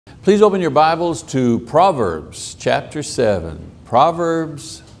Please open your Bibles to Proverbs chapter 7.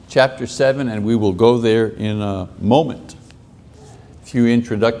 Proverbs chapter 7, and we will go there in a moment. A few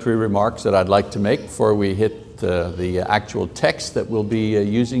introductory remarks that I'd like to make before we hit the actual text that we'll be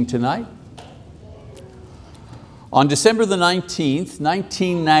using tonight. On December the 19th,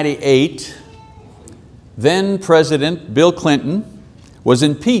 1998, then President Bill Clinton was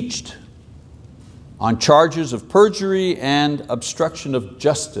impeached on charges of perjury and obstruction of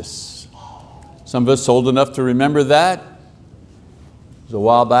justice. Some of us old enough to remember that. It was a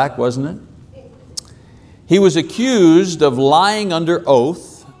while back, wasn't it? He was accused of lying under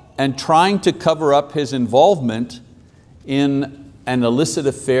oath and trying to cover up his involvement in an illicit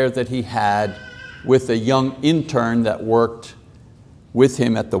affair that he had with a young intern that worked with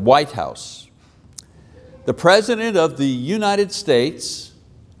him at the White House. The President of the United States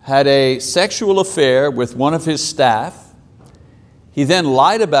had a sexual affair with one of his staff. He then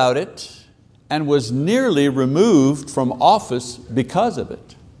lied about it and was nearly removed from office because of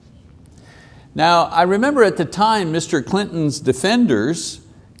it. Now, I remember at the time Mr. Clinton's defenders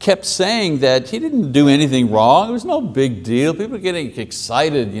kept saying that he didn't do anything wrong. It was no big deal. People were getting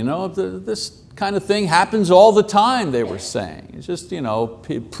excited. This kind of thing happens all the time, they were saying. It's just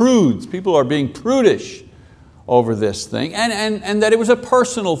prudes. People are being prudish over this thing, and that it was a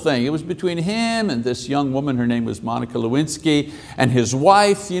personal thing. It was between him and this young woman, her name was Monica Lewinsky, and his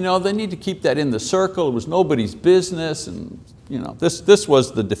wife. They need to keep that in the circle. It was nobody's business, and this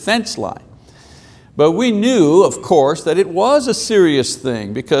was the defense line. But we knew, of course, that it was a serious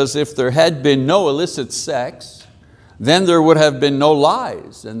thing, because if there had been no illicit sex, then there would have been no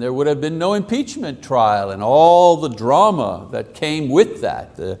lies, and there would have been no impeachment trial, and all the drama that came with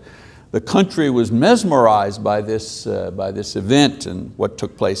that. The country was mesmerized by this event and what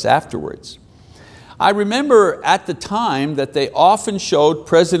took place afterwards. I remember at the time that they often showed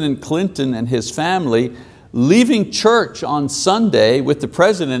President Clinton and his family leaving church on Sunday with the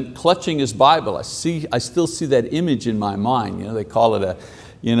President clutching his Bible. I still see that image in my mind. They call it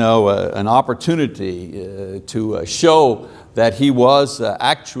an opportunity to show that he was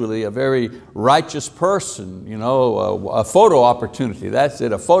actually a very righteous person, a photo opportunity. That's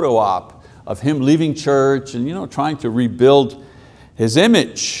it, a photo op of him leaving church and trying to rebuild his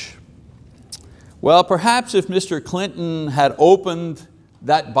image. Well, perhaps if Mr. Clinton had opened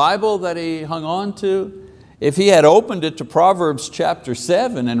that Bible that he hung on to, if he had opened it to Proverbs chapter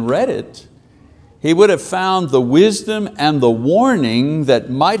 7 and read it, he would have found the wisdom and the warning that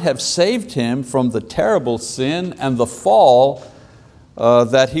might have saved him from the terrible sin and the fall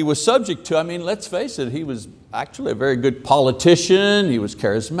that he was subject to. I mean, let's face it, he was actually a very good politician. He was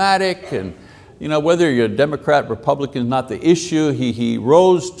charismatic, and whether you're a Democrat, Republican is not the issue. He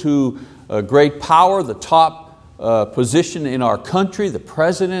rose to great power, the top position in our country, the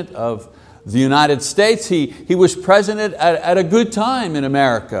President of the United States. He was president at a good time in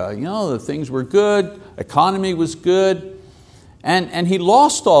America. The things were good, economy was good, and he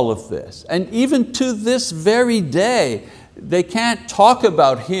lost all of this. And even to this very day, they can't talk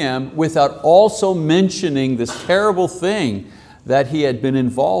about him without also mentioning this terrible thing that he had been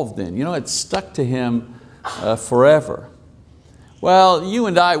involved in. It stuck to him forever. Well, you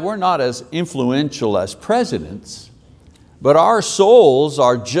and I, we're not as influential as presidents, but our souls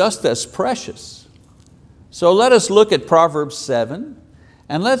are just as precious. So let us look at Proverbs 7,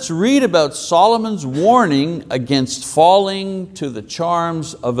 and let's read about Solomon's warning against falling to the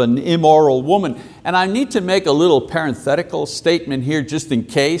charms of an immoral woman. And I need to make a little parenthetical statement here just in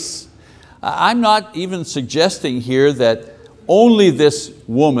case. I'm not even suggesting here that only this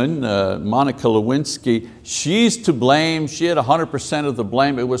woman, Monica Lewinsky, she's to blame, she had 100% of the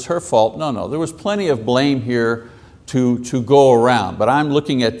blame, it was her fault. No, there was plenty of blame here to go around. But I'm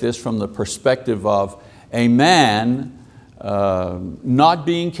looking at this from the perspective of a man not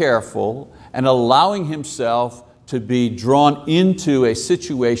being careful and allowing himself to be drawn into a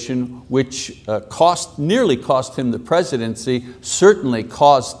situation which nearly cost him the presidency, certainly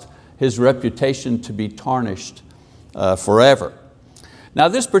caused his reputation to be tarnished forever. Now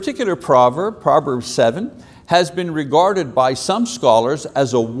this particular proverb, Proverbs 7, has been regarded by some scholars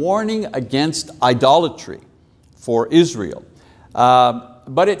as a warning against idolatry for Israel.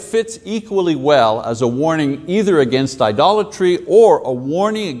 But it fits equally well as a warning either against idolatry or a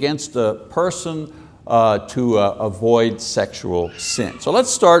warning against a person to avoid sexual sin. So let's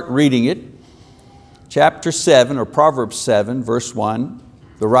start reading it. Chapter 7, or Proverbs 7, verse 1,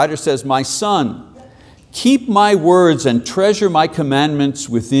 the writer says, "My son, keep my words and treasure my commandments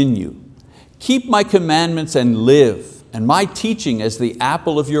within you. Keep my commandments and live, and my teaching as the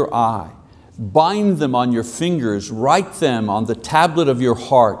apple of your eye. Bind them on your fingers, write them on the tablet of your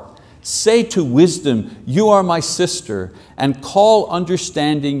heart. Say to wisdom, you are my sister, and call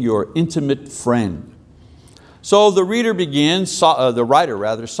understanding your intimate friend. So the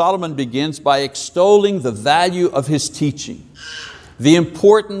writer, Solomon begins by extolling the value of his teaching, the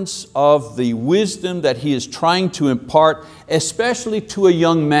importance of the wisdom that he is trying to impart, especially to a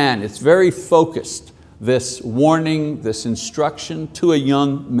young man. It's very focused, this warning, this instruction to a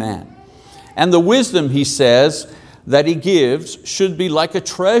young man. And the wisdom, he says, that he gives should be like a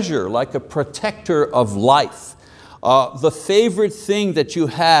treasure, like a protector of life, the favorite thing that you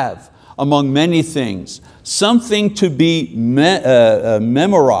have among many things, something to be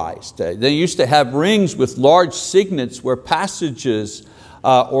memorized. They used to have rings with large signets where passages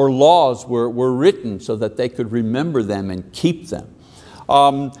or laws were written so that they could remember them and keep them.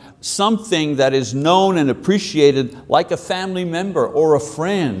 Something that is known and appreciated like a family member or a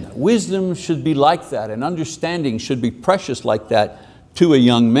friend. Wisdom should be like that, and understanding should be precious like that to a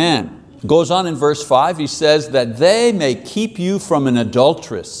young man. Goes on in verse 5, he says that they may keep you from an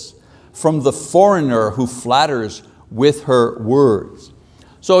adulteress, from the foreigner who flatters with her words.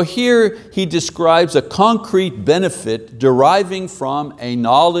 So here he describes a concrete benefit deriving from a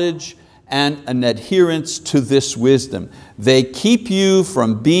knowledge and an adherence to this wisdom. They keep you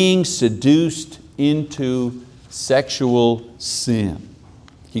from being seduced into sexual sin.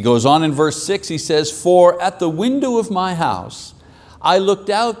 He goes on in verse 6, he says, for at the window of my house I looked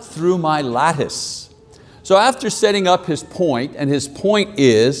out through my lattice. So after setting up his point, and his point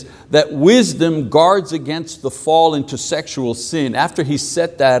is that wisdom guards against the fall into sexual sin, after he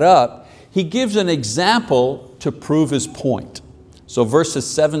set that up, he gives an example to prove his point. So verses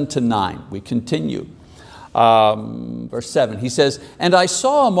 7 to 9, we continue. Verse 7, he says, and I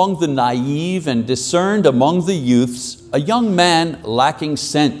saw among the naive and discerned among the youths a young man lacking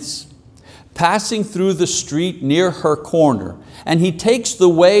sense, passing through the street near her corner, and he takes the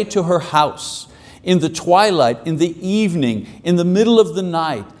way to her house in the twilight, in the evening, in the middle of the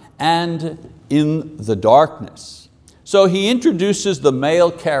night, and in the darkness. So he introduces the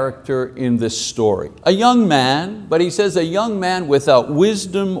male character in this story. A young man, but he says a young man without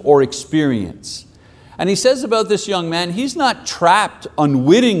wisdom or experience. And he says about this young man, he's not trapped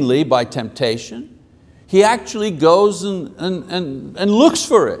unwittingly by temptation. He actually goes and looks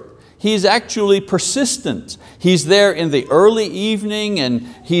for it. He's actually persistent. He's there in the early evening, and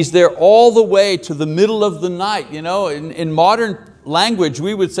he's there all the way to the middle of the night. You know, in modern language,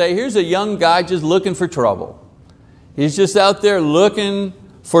 we would say, here's a young guy just looking for trouble. He's just out there looking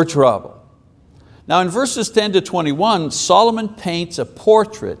for trouble. Now in verses 10 to 21, Solomon paints a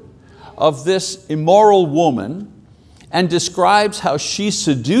portrait of this immoral woman and describes how she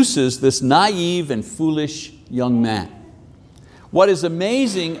seduces this naive and foolish young man. What is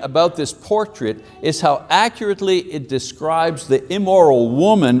amazing about this portrait is how accurately it describes the immoral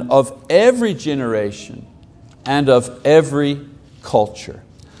woman of every generation and of every culture.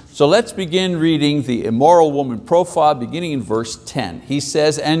 So let's begin reading the immoral woman profile beginning in verse 10. He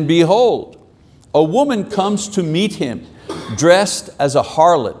says, and behold, a woman comes to meet him, dressed as a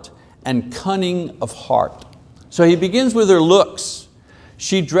harlot and cunning of heart. So he begins with her looks.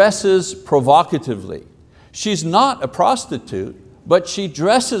 She dresses provocatively. She's not a prostitute, but she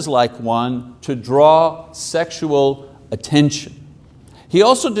dresses like one to draw sexual attention. He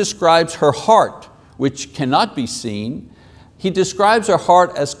also describes her heart, which cannot be seen. He describes her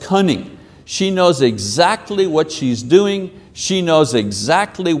heart as cunning. She knows exactly what she's doing. She knows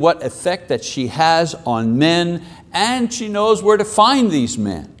exactly what effect that she has on men, and she knows where to find these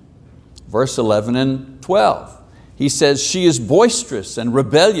men. Verse 11 and 12, he says, she is boisterous and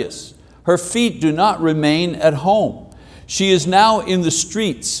rebellious. Her feet do not remain at home. She is now in the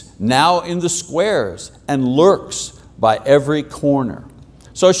streets, now in the squares, and lurks by every corner.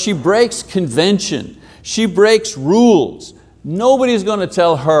 So she breaks convention. She breaks rules. Nobody's going to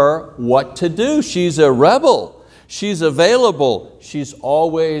tell her what to do. She's a rebel. She's available. She's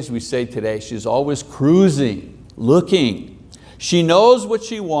always, we say today, she's always cruising, looking. She knows what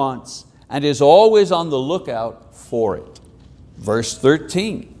she wants and is always on the lookout for it. Verse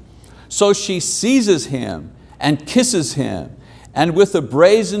 13, so she seizes him and kisses him, and with a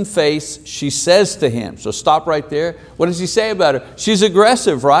brazen face she says to him. So stop right there. What does he say about her? She's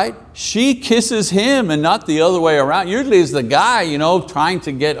aggressive, right? She kisses him and not the other way around. Usually it's the guy, you know, trying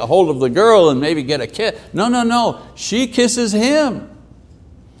to get a hold of the girl and maybe get a kiss. No, no, no. She kisses him.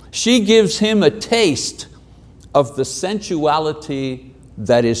 She gives him a taste of the sensuality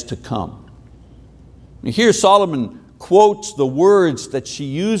that is to come. Here Solomon quotes the words that she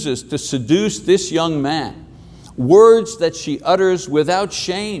uses to seduce this young man. Words that she utters without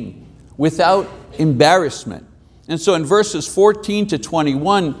shame, without embarrassment. And so in verses 14 to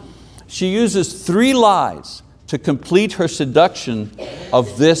 21, she uses 3 lies to complete her seduction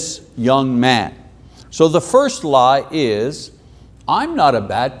of this young man. So the first lie is, I'm not a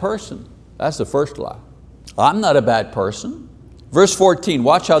bad person. That's the first lie. I'm not a bad person. Verse 14,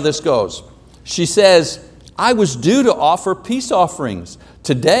 watch how this goes. She says, I was due to offer peace offerings.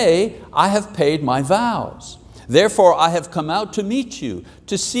 Today I have paid my vows. Therefore I have come out to meet you,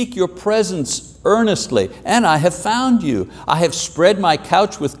 to seek your presence earnestly, and I have found you. I have spread my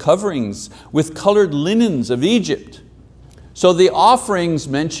couch with coverings, with colored linens of Egypt. So the offerings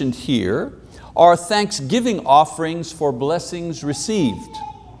mentioned here are thanksgiving offerings for blessings received.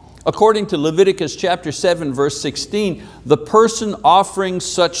 According to Leviticus chapter 7, verse 16, the person offering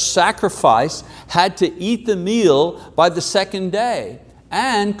such sacrifice had to eat the meal by the second day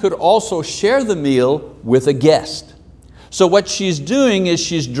and could also share the meal with a guest. So what she's doing is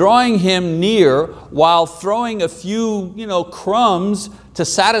she's drawing him near while throwing a few crumbs to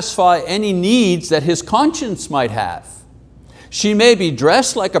satisfy any needs that his conscience might have. She may be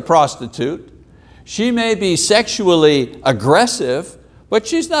dressed like a prostitute, she may be sexually aggressive, but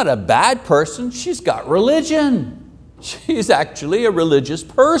she's not a bad person, she's got religion. She's actually a religious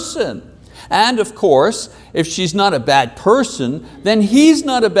person. And of course, if she's not a bad person, then he's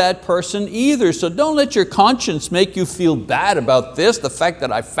not a bad person either. So don't let your conscience make you feel bad about this, the fact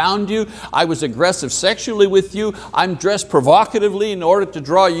that I found you, I was aggressive sexually with you, I'm dressed provocatively in order to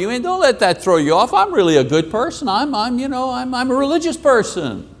draw you in. Don't let that throw you off. I'm really a good person. I'm a religious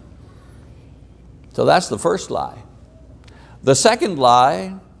person. So that's the first lie. The second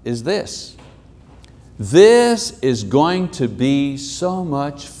lie is this. This is going to be so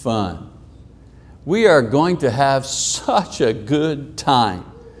much fun. We are going to have such a good time.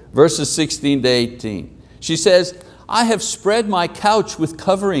 Verses 16 to 18. She says, I have spread my couch with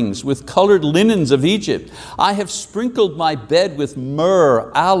coverings, with colored linens of Egypt. I have sprinkled my bed with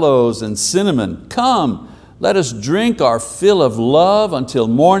myrrh, aloes, and cinnamon. Come, let us drink our fill of love until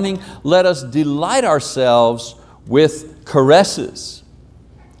morning. Let us delight ourselves with caresses.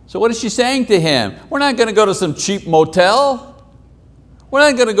 So what is she saying to him? We're not going to go to some cheap motel. We're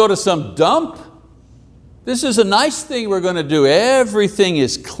not going to go to some dump. This is a nice thing we're going to do. Everything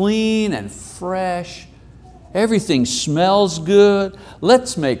is clean and fresh. Everything smells good.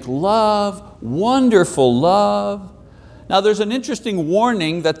 Let's make love, wonderful love. Now there's an interesting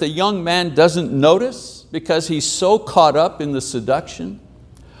warning that the young man doesn't notice because he's so caught up in the seduction.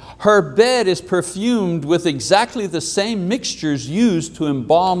 Her bed is perfumed with exactly the same mixtures used to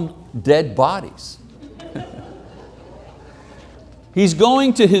embalm dead bodies. He's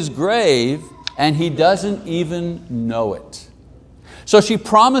going to his grave and he doesn't even know it. So she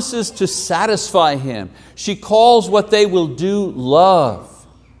promises to satisfy him. She calls what they will do love.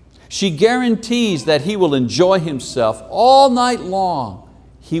 She guarantees that he will enjoy himself all night long.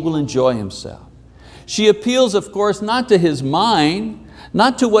 He will enjoy himself. She appeals, of course, not to his mind,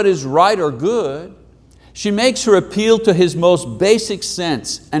 not to what is right or good. She makes her appeal to his most basic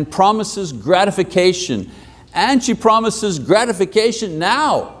sense and promises gratification. And she promises gratification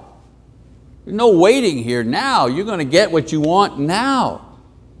now. There's no waiting here now. You're going to get what you want now.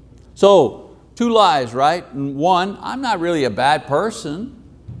 So 2 lies, right? And 1, I'm not really a bad person.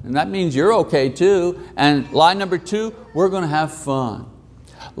 And that means you're okay too. And lie number 2, we're going to have fun.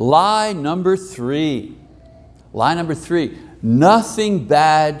 Lie number 3. Lie number 3, nothing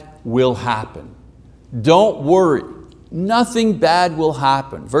bad will happen. Don't worry, nothing bad will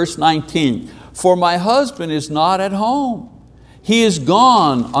happen. Verse 19, for my husband is not at home. He is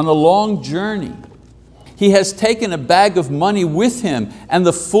gone on a long journey. He has taken a bag of money with him, and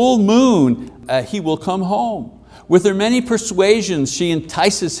the full moon he will come home. With her many persuasions she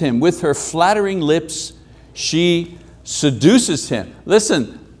entices him. With her flattering lips she seduces him.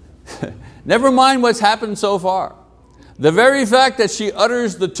 Listen, never mind what's happened so far. The very fact that she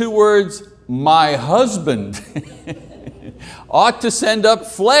utters the 2 words, my husband, ought to send up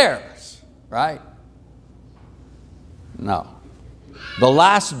flares, right? No. The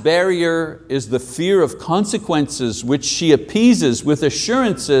last barrier is the fear of consequences, which she appeases with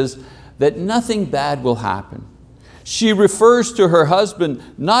assurances that nothing bad will happen. She refers to her husband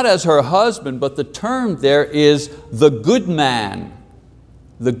not as her husband, but the term there is the good man.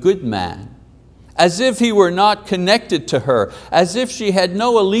 The good man. As if he were not connected to her, as if she had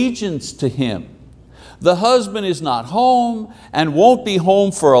no allegiance to him. The husband is not home and won't be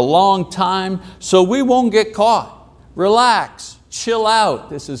home for a long time, so we won't get caught. Relax, chill out.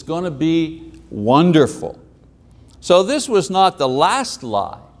 This is going to be wonderful. So this was not the last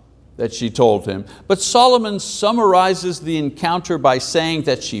lie. that she told him. But Solomon summarizes the encounter by saying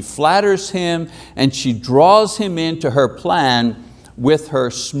that she flatters him and she draws him into her plan with her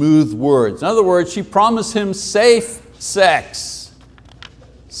smooth words. In other words, she promised him safe sex.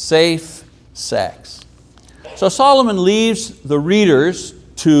 Safe sex. So Solomon leaves the readers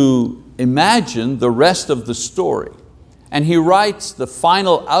to imagine the rest of the story. And he writes the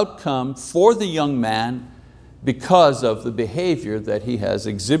final outcome for the young man because of the behavior that he has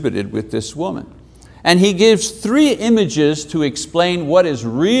exhibited with this woman. And he gives 3 images to explain what is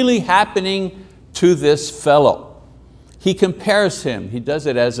really happening to this fellow. He compares him, he does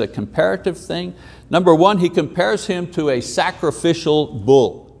it as a comparative thing. Number 1, he compares him to a sacrificial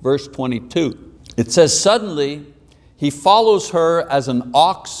bull. Verse 22, it says, suddenly he follows her as an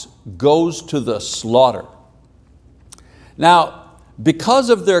ox goes to the slaughter. Now, because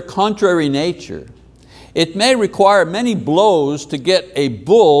of their contrary nature, it may require many blows to get a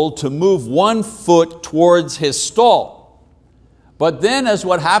bull to move 1 foot towards his stall. But then, as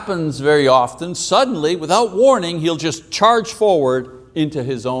what happens very often, suddenly, without warning, he'll just charge forward into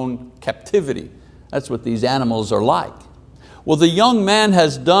his own captivity. That's what these animals are like. Well, the young man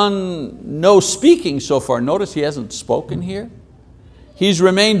has done no speaking so far. Notice he hasn't spoken here. He's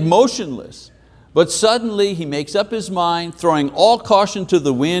remained motionless. But suddenly he makes up his mind, throwing all caution to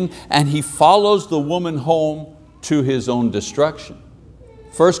the wind, and he follows the woman home to his own destruction.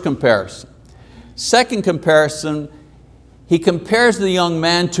 First comparison. Second comparison, he compares the young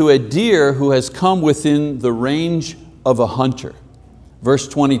man to a deer who has come within the range of a hunter. Verse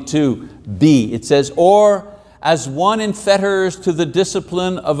 22b, it says, or as one in fetters to the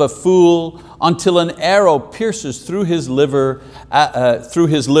discipline of a fool until an arrow pierces through his liver.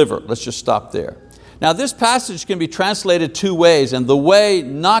 Let's just stop there. Now this passage can be translated 2 ways, and the way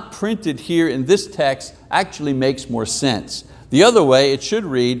not printed here in this text actually makes more sense. The other way it should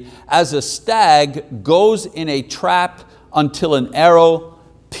read, as a stag goes in a trap until an arrow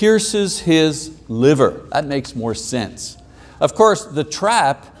pierces his liver. That makes more sense. Of course, the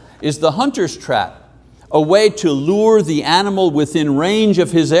trap is the hunter's trap, a way to lure the animal within range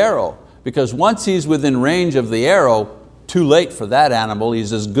of his arrow, because once he's within range of the arrow, too late for that animal,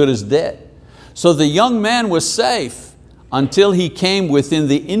 he's as good as dead. So the young man was safe until he came within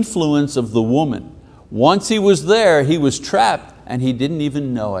the influence of the woman. Once he was there, he was trapped and he didn't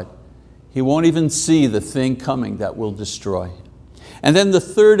even know it. He won't even see the thing coming that will destroy him. And then the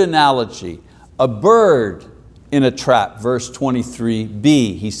third analogy, a bird in a trap, verse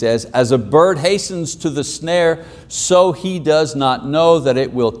 23b, he says, as a bird hastens to the snare, so he does not know that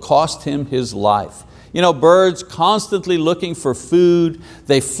it will cost him his life. You know, birds constantly looking for food,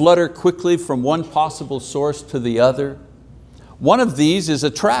 they flutter quickly from one possible source to the other. One of these is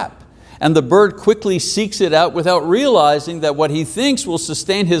a trap, and the bird quickly seeks it out without realizing that what he thinks will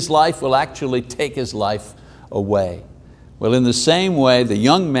sustain his life will actually take his life away. Well, in the same way, the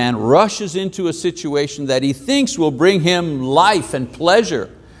young man rushes into a situation that he thinks will bring him life and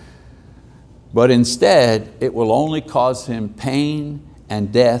pleasure, but instead it will only cause him pain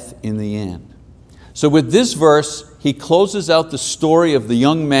and death in the end. So with this verse, he closes out the story of the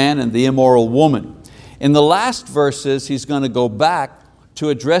young man and the immoral woman. In the last verses, he's going to go back to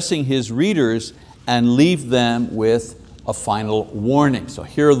addressing his readers and leave them with a final warning. So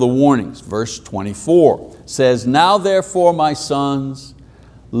here are the warnings. Verse 24 says, now therefore, my sons,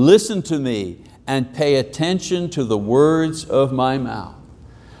 listen to me and pay attention to the words of my mouth.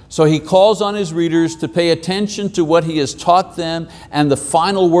 So he calls on his readers to pay attention to what he has taught them and the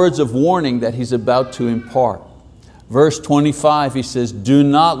final words of warning that he's about to impart. Verse 25, he says, do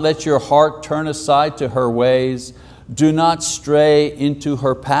not let your heart turn aside to her ways. Do not stray into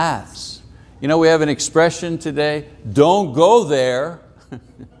her paths. You know, we have an expression today, don't go there.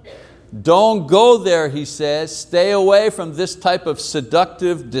 Don't go there, he says. Stay away from this type of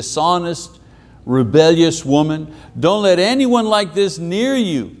seductive, dishonest, rebellious woman. Don't let anyone like this near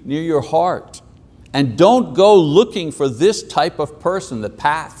you, near your heart. And don't go looking for this type of person, the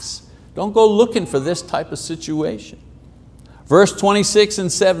paths. Don't go looking for this type of situation. Verse 26 and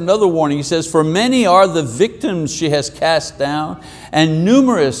 7, another warning, he says, for many are the victims she has cast down, and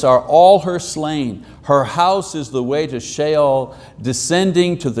numerous are all her slain. Her house is the way to Sheol,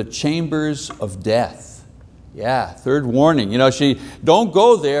 descending to the chambers of death. Yeah, third warning. You know, don't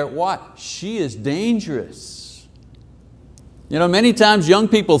go there. What? She is dangerous. You know, many times young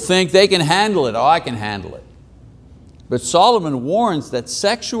people think they can handle it. Oh, I can handle it. But Solomon warns that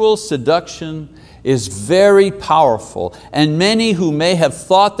sexual seduction is very powerful, and many who may have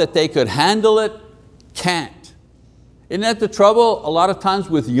thought that they could handle it can't. Isn't that the trouble a lot of times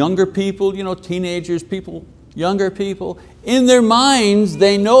with younger people, you know, teenagers, people younger people, in their minds,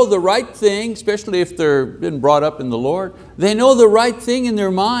 they know the right thing, especially if they've been brought up in the Lord. They know the right thing in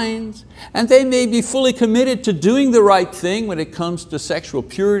their minds, and they may be fully committed to doing the right thing when it comes to sexual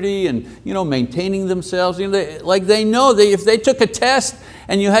purity and maintaining themselves. They know if they took a test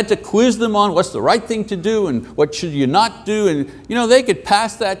and you had to quiz them on what's the right thing to do and what should you not do, and they could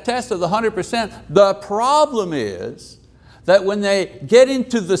pass that test with 100%. The problem is that when they get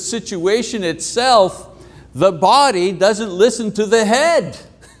into the situation itself, the body doesn't listen to the head,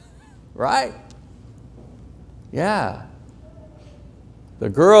 right? Yeah. The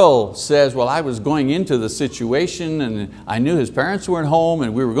girl says, well, I was going into the situation and I knew his parents weren't home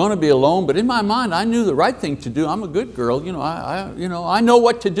and we were going to be alone, but in my mind I knew the right thing to do. I'm a good girl, I know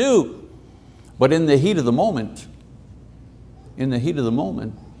what to do. But in the heat of the moment,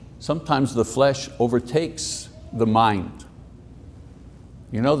 sometimes the flesh overtakes the mind.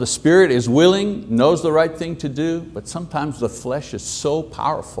 The spirit is willing, knows the right thing to do, but sometimes the flesh is so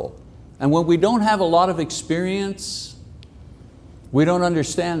powerful. And when we don't have a lot of experience, we don't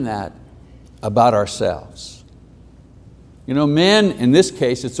understand that about ourselves. Men, in this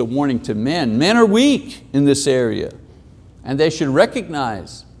case, it's a warning to men. Men are weak in this area, and they should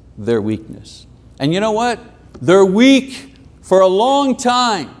recognize their weakness. And you know what? They're weak for a long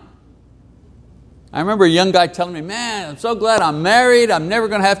time. I remember a young guy telling me, man, I'm so glad I'm married. I'm never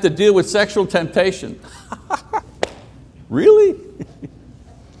going to have to deal with sexual temptation. Really?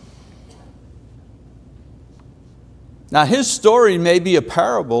 Now his story may be a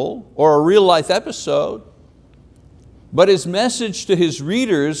parable or a real life episode, but his message to his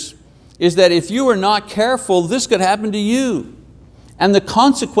readers is that if you are not careful, this could happen to you. And the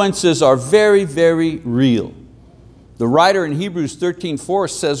consequences are very, very real. The writer in Hebrews 13:4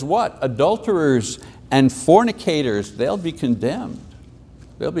 says what? Adulterers and fornicators, they'll be condemned.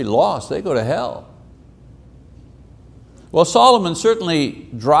 They'll be lost, they go to hell. Well, Solomon certainly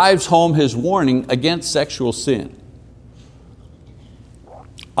drives home his warning against sexual sin.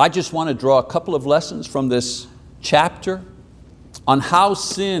 I just want to draw a couple of lessons from this chapter on how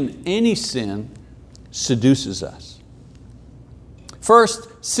sin, any sin, seduces us. First,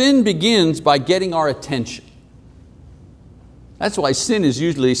 sin begins by getting our attention. That's why sin is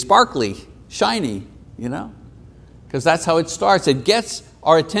usually sparkly, shiny, because that's how it starts. It gets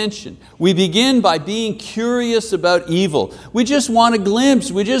our attention. We begin by being curious about evil. We just want a glimpse,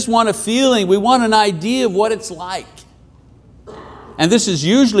 we just want a feeling, we want an idea of what it's like. And this is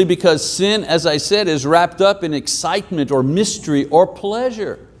usually because sin, as I said, is wrapped up in excitement or mystery or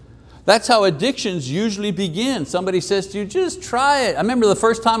pleasure. That's how addictions usually begin. Somebody says to you, just try it. I remember the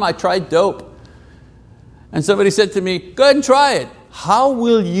first time I tried dope. And somebody said to me, go ahead and try it. How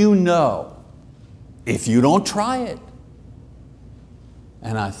will you know if you don't try it?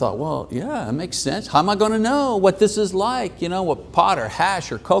 And I thought, well, yeah, it makes sense. How am I going to know what this is like? What pot or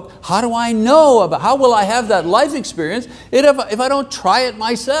hash or coke? How do I know how will I have that life experience if I don't try it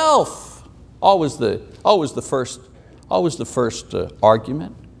myself? Always the first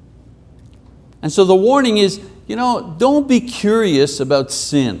argument. And so the warning is, don't be curious about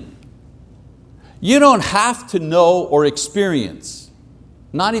sin. You don't have to know or experience,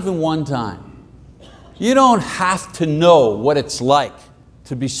 not even one time. You don't have to know what it's like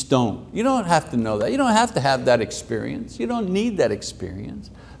to be stoned. You don't have to know that. You don't have to have that experience. You don't need that experience.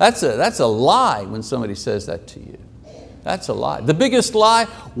 That's a lie when somebody says that to you. That's a lie. The biggest lie,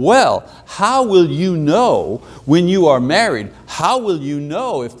 well, how will you know when you are married? How will you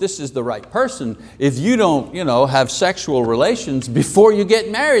know if this is the right person if you don't have sexual relations before you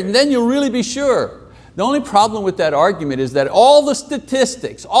get married? And then you'll really be sure. The only problem with that argument is that all the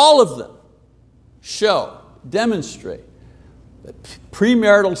statistics, all of them, demonstrate that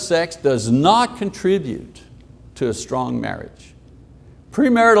premarital sex does not contribute to a strong marriage.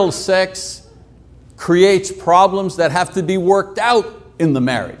 Premarital sex creates problems that have to be worked out in the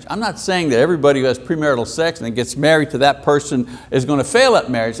marriage. I'm not saying that everybody who has premarital sex and then gets married to that person is going to fail at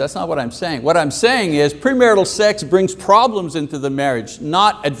marriage. That's not what I'm saying. What I'm saying is premarital sex brings problems into the marriage,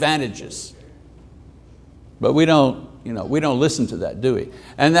 not advantages. But we don't listen to that, do we?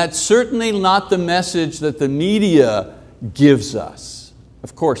 And that's certainly not the message that the media gives us.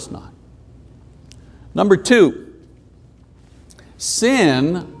 Of course not. Number two,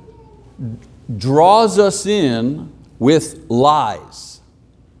 sin draws us in with lies.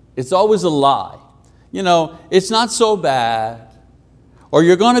 It's always a lie. It's not so bad, or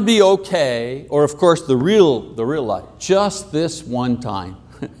you're going to be okay, or of course the real lie, just this one time.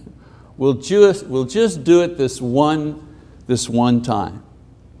 We'll just do it this one time.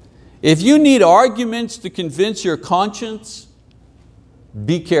 If you need arguments to convince your conscience,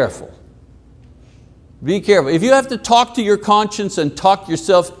 be careful. Be careful. If you have to talk to your conscience and talk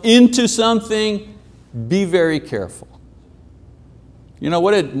yourself into something, be very careful. You know,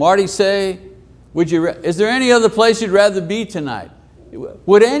 what did Marty say? Is there any other place you'd rather be tonight?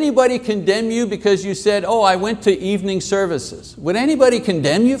 Would anybody condemn you because you said, oh, I went to evening services? Would anybody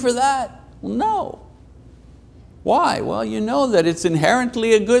condemn you for that? Well, no. Why? Well, you know that it's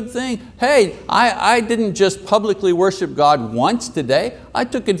inherently a good thing. Hey, I didn't just publicly worship God once today. I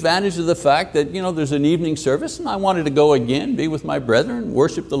took advantage of the fact that there's an evening service and I wanted to go again, be with my brethren,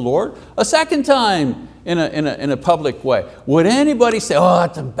 worship the Lord a second time in a public way. Would anybody say, oh,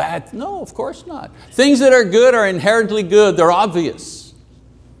 that's a bad? No, of course not. Things that are good are inherently good. They're obvious.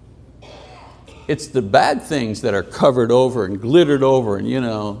 It's the bad things that are covered over and glittered over,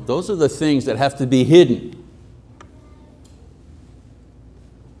 and those are the things that have to be hidden.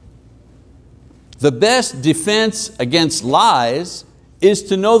 The best defense against lies is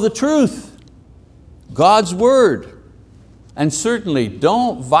to know the truth, God's word. And certainly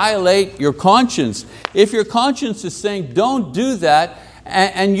don't violate your conscience. If your conscience is saying don't do that,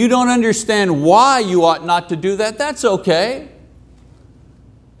 and you don't understand why you ought not to do that, that's okay.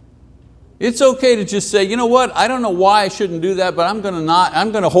 It's okay to just say, you know what, I don't know why I shouldn't do that, but I'm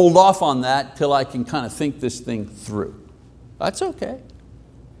going to hold off on that till I can kind of think this thing through. That's okay.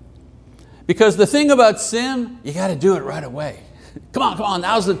 Because the thing about sin, you got to do it right away. Come on,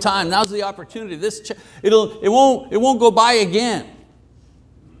 now's the time, now's the opportunity. It won't go by again.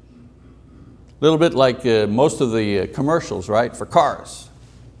 A little bit like most of the commercials, right, for cars.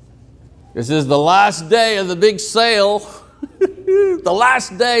 This is the last day of the big sale. The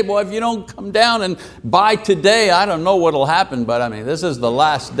last day, boy, if you don't come down and buy today, I don't know what'll happen, but I mean, this is the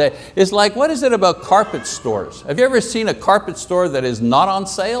last day. It's like, what is it about carpet stores? Have you ever seen a carpet store that is not on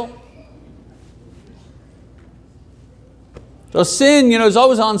sale? So sin, is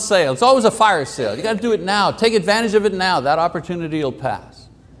always on sale. It's always a fire sale. You got to do it now. Take advantage of it now. That opportunity will pass.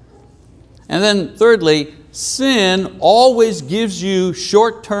 And then thirdly, sin always gives you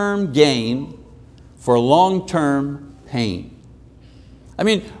short-term gain for long-term pain. I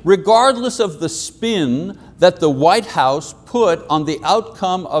mean, regardless of the spin that the White House put on the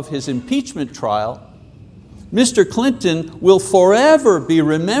outcome of his impeachment trial, Mr. Clinton will forever be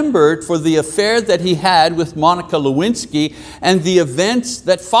remembered for the affair that he had with Monica Lewinsky and the events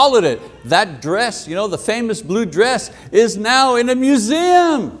that followed it. That dress, the famous blue dress, is now in a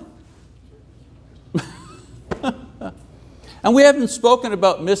museum. And we haven't spoken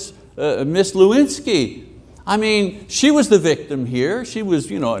about Miss Lewinsky. I mean, she was the victim here. She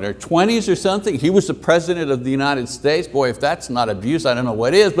was in her 20s or something. He was the President of the United States. Boy, if that's not abuse, I don't know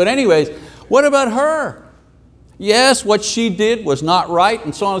what is. But anyways, what about her? Yes, what she did was not right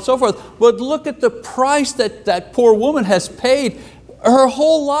and so on and so forth, but look at the price that poor woman has paid her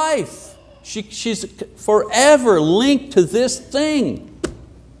whole life. She's forever linked to this thing.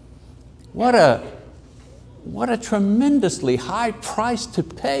 What a tremendously high price to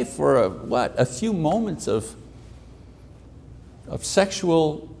pay for a few moments of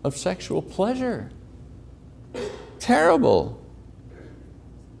sexual pleasure. Terrible.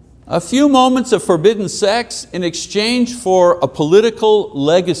 A few moments of forbidden sex in exchange for a political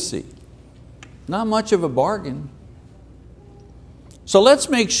legacy. Not much of a bargain. So let's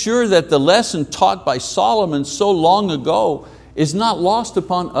make sure that the lesson taught by Solomon so long ago is not lost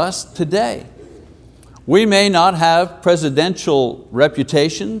upon us today. We may not have presidential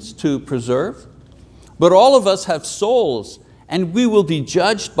reputations to preserve, but all of us have souls, and we will be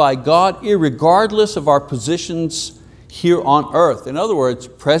judged by God irregardless of our positions here on earth. In other words,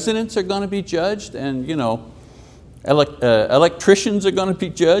 presidents are going to be judged, and electricians are going to be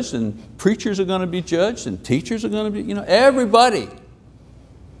judged, and preachers are going to be judged, and teachers are going to be, everybody.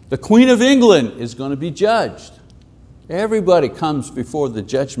 The Queen of England is going to be judged. Everybody comes before the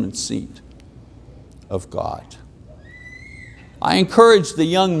judgment seat of God. I encourage the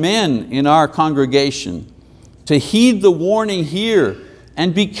young men in our congregation to heed the warning here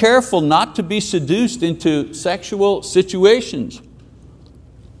and be careful not to be seduced into sexual situations.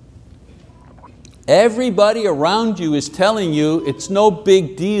 Everybody around you is telling you it's no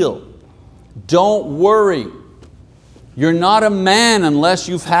big deal. Don't worry. You're not a man unless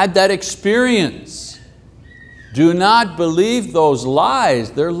you've had that experience. Do not believe those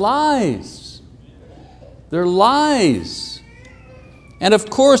lies. They're lies. They're lies. And of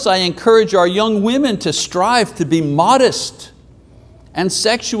course, I encourage our young women to strive to be modest and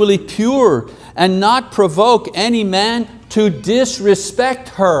sexually pure and not provoke any man to disrespect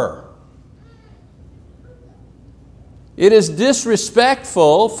her. It is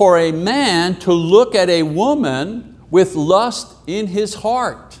disrespectful for a man to look at a woman with lust in his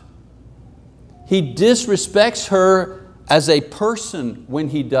heart. He disrespects her as a person when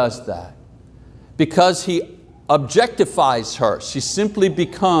he does that, because he objectifies her. She simply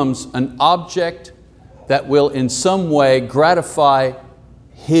becomes an object that will in some way gratify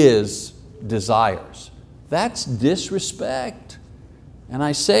his desires. That's disrespect. And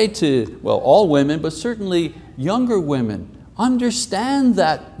I say to, well, all women, but certainly younger women, understand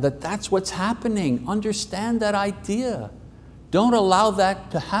that's what's happening. Understand that idea. Don't allow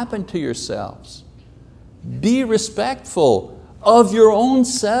that to happen to yourselves. Be respectful of your own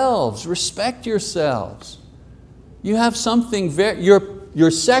selves. Respect yourselves. You have something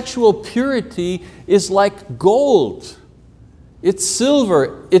your sexual purity is like gold. It's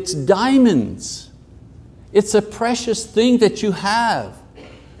silver, it's diamonds. It's a precious thing that you have.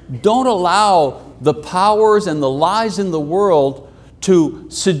 Don't allow the powers and the lies in the world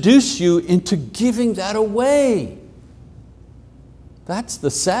to seduce you into giving that away. That's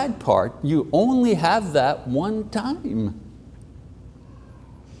the sad part. You only have that one time.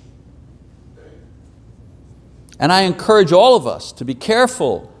 And I encourage all of us to be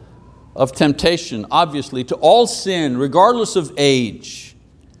careful of temptation, obviously, to all sin, regardless of age.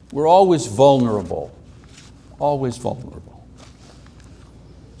 We're always vulnerable, always vulnerable.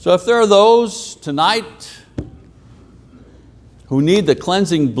 So if there are those tonight who need the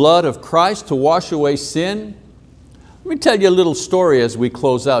cleansing blood of Christ to wash away sin, let me tell you a little story as we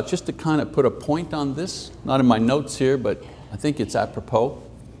close out, just to kind of put a point on this. Not in my notes here, but I think it's apropos.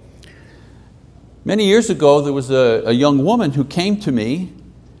 Many years ago, there was a young woman who came to me.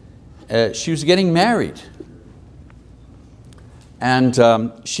 She was getting married. And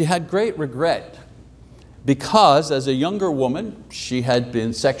she had great regret because as a younger woman, she had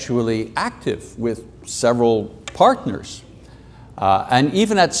been sexually active with several partners. And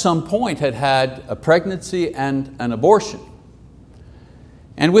even at some point had had a pregnancy and an abortion.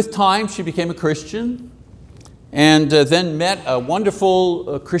 And with time, she became a Christian and then met a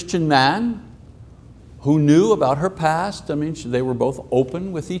wonderful Christian man who knew about her past. I mean, they were both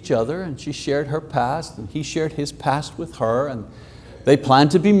open with each other, and she shared her past and he shared his past with her, and they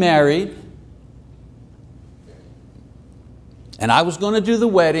planned to be married. And I was going to do the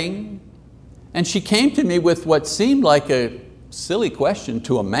wedding, and she came to me with what seemed like a silly question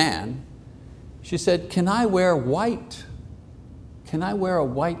to a man. She said, "Can I wear white? Can I wear a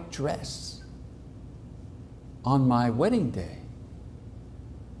white dress on my wedding day?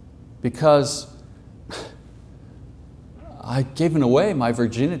 Because I'd given away my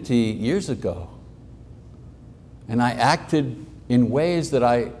virginity years ago, and I acted in ways that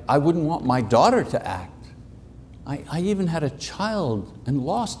I wouldn't want my daughter to act. I even had a child and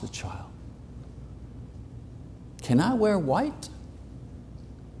lost a child. Can I wear white?"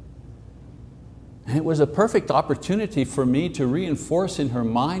 And it was a perfect opportunity for me to reinforce in her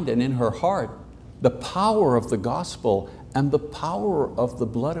mind and in her heart the power of the gospel and the power of the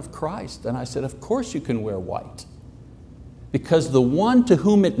blood of Christ. And I said, of course you can wear white, because the one to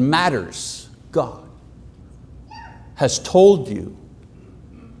whom it matters, God, has told you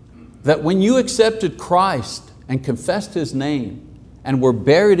that when you accepted Christ and confessed His name and were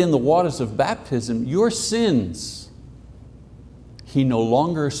buried in the waters of baptism, your sins He no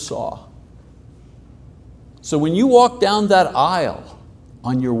longer saw. So when you walk down that aisle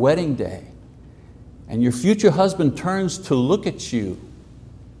on your wedding day and your future husband turns to look at you,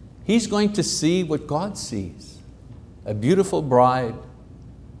 he's going to see what God sees: a beautiful bride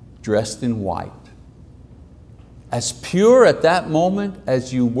dressed in white, as pure at that moment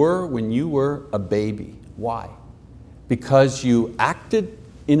as you were when you were a baby. Why? Because you acted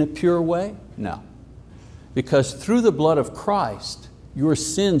in a pure way? No. Because through the blood of Christ, your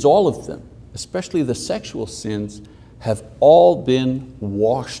sins, all of them, especially the sexual sins, have all been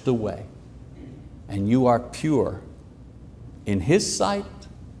washed away. And you are pure in His sight,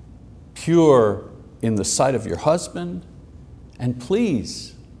 pure in the sight of your husband, and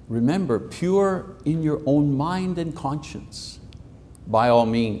please remember, pure in your own mind and conscience. By all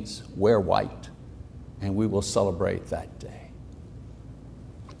means, wear white, and we will celebrate that day.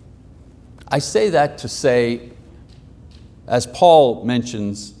 I say that to say, as Paul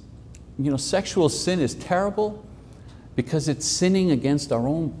mentions, sexual sin is terrible because it's sinning against our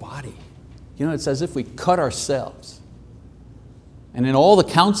own body. It's as if we cut ourselves. And in all the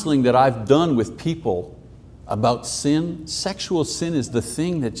counseling that I've done with people about sin, sexual sin is the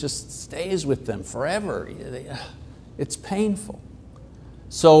thing that just stays with them forever. It's painful.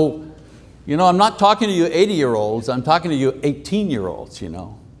 So, I'm not talking to you 80-year-olds, I'm talking to you 18-year-olds.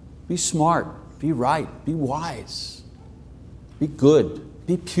 Be smart, be right, be wise, be good,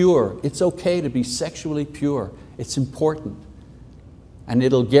 be pure. It's okay to be sexually pure. It's important. And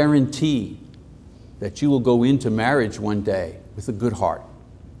it'll guarantee that you will go into marriage one day with a good heart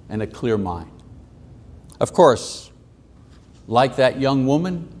and a clear mind. Of course, like that young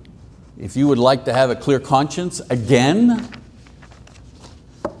woman, if you would like to have a clear conscience again,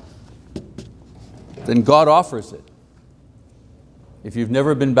 then God offers it. If you've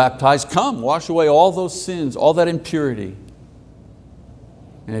never been baptized, come, wash away all those sins, all that impurity.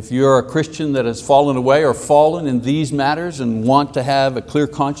 And if you're a Christian that has fallen away or fallen in these matters and want to have a clear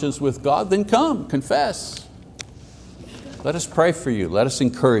conscience with God, then come, confess. Let us pray for you, let us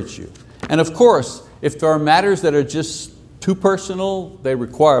encourage you. And of course, if there are matters that are just too personal, they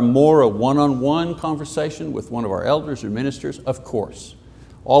require more a one-on-one conversation with one of our elders or ministers, of course.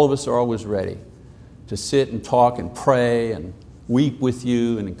 All of us are always ready to sit and talk and pray and weep with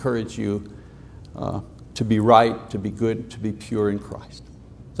you and encourage you to be right, to be good, to be pure in Christ.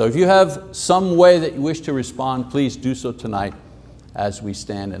 So if you have some way that you wish to respond, please do so tonight as we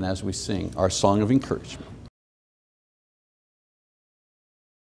stand and as we sing our song of encouragement.